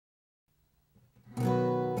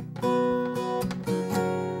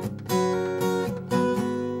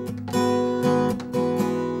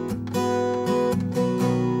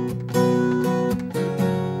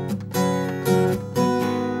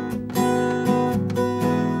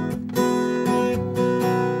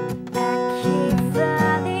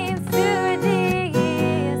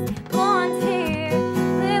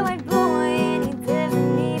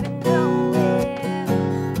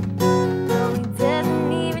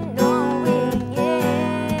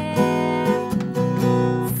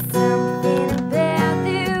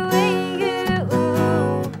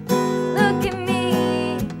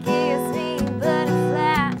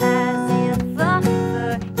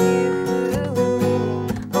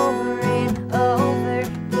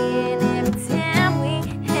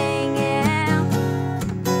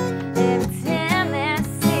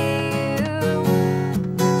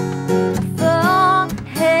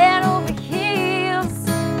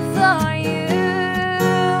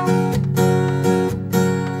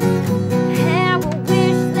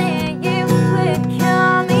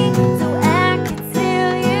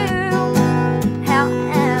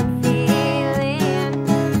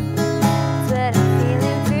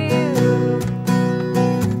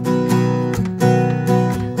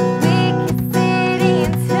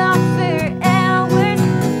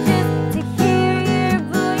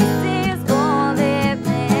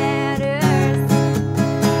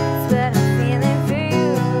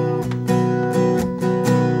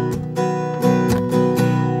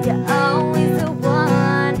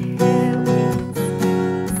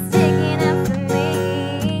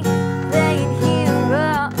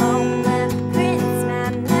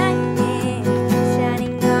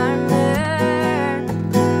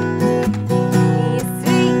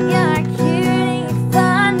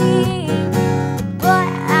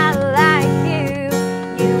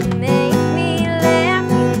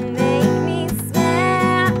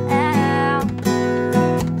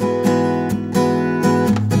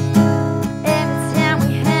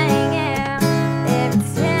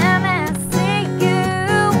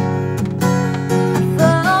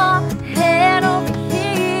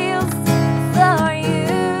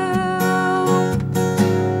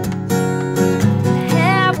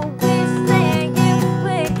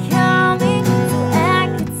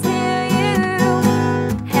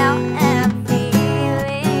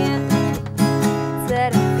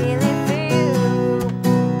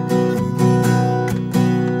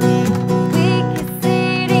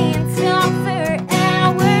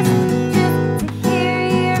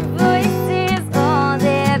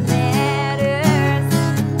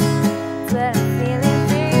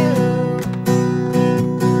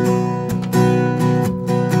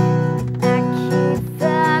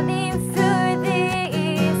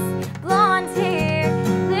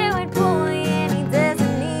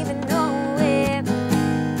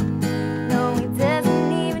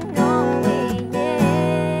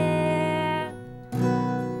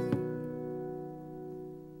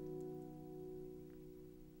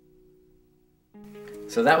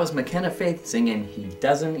So that was Mckenna Faith singing He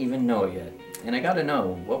Doesn't Even Know It Yet. And I gotta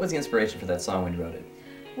know, what was the inspiration for that song when you wrote it?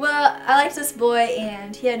 Well, I liked this boy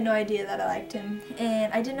and he had no idea that I liked him.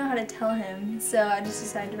 And I didn't know how to tell him, so I just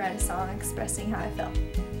decided to write a song expressing how I felt.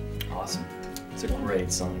 Awesome. It's a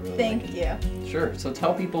great song. I really Thank like you. it. Sure. So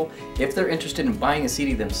tell people, if they're interested in buying a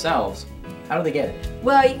CD themselves, how do they get it?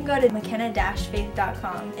 Well, you can go to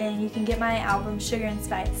mckenna-faith.com and you can get my album Sugar and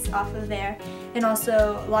Spice off of there, and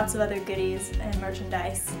also lots of other goodies and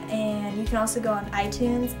merchandise. And you can also go on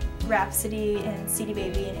iTunes, Rhapsody, and CD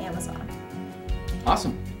Baby, and Amazon.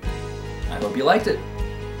 Awesome. I hope you liked it.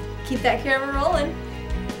 Keep that camera rolling.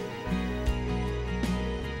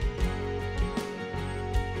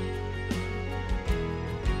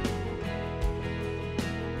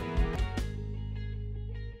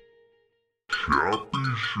 Chappy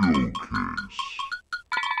Showcase.